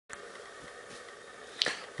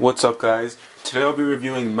What's up, guys? Today I'll be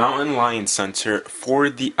reviewing Mountain Lion Sensor for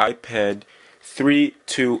the iPad 3,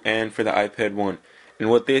 2, and for the iPad 1. And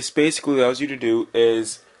what this basically allows you to do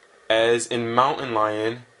is, as in Mountain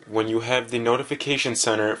Lion, when you have the notification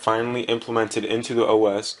center finally implemented into the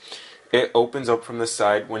OS, it opens up from the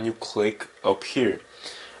side when you click up here.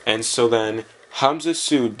 And so then Hamza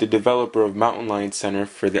Sood, the developer of Mountain Lion Center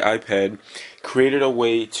for the iPad, created a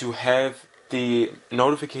way to have the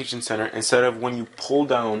notification center, instead of when you pull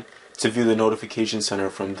down to view the notification center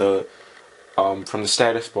from the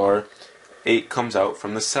status bar, it comes out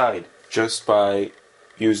from the side just by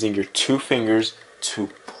using your two fingers to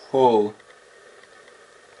pull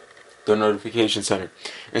the notification center.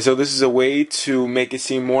 And so this is a way to make it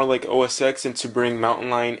seem more like OS X and to bring Mountain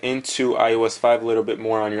Lion into iOS 5 a little bit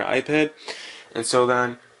more on your iPad. And so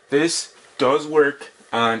then this does work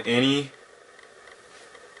on any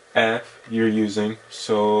app you're using.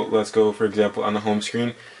 So let's go, for example, on the home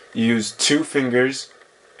screen. You use two fingers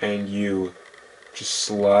and you just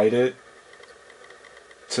slide it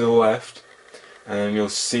to the left, and you'll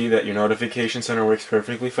see that your notification center works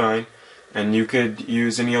perfectly fine. And you could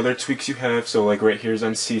use any other tweaks you have, so like right here's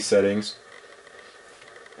on C settings,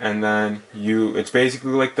 and then it's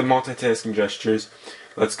basically like the multitasking gestures.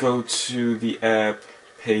 Let's go to the app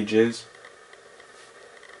Pages.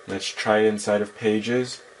 Let's try it inside of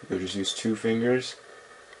Pages. You'll just use two fingers,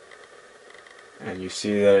 and you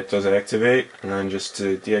see that it does activate. And then just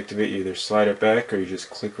to deactivate, you either slide it back or you just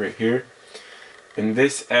click right here. And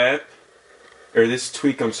this app, or this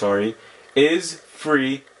tweak, I'm sorry, is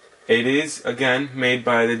free. It is, again, made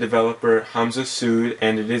by the developer Hamza Sood,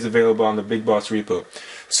 and it is available on the Big Boss repo.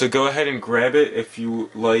 So go ahead and grab it if you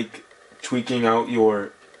like tweaking out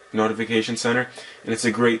your notification center, and it's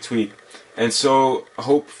a great tweak. And so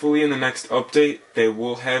hopefully in the next update they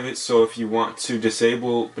will have it, so if you want to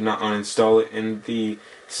disable but not uninstall it in the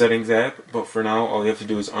settings app, but for now all you have to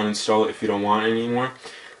do is uninstall it if you don't want it anymore.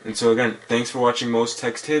 And so again, thanks for watching Most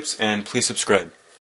Tech Tips, and please subscribe.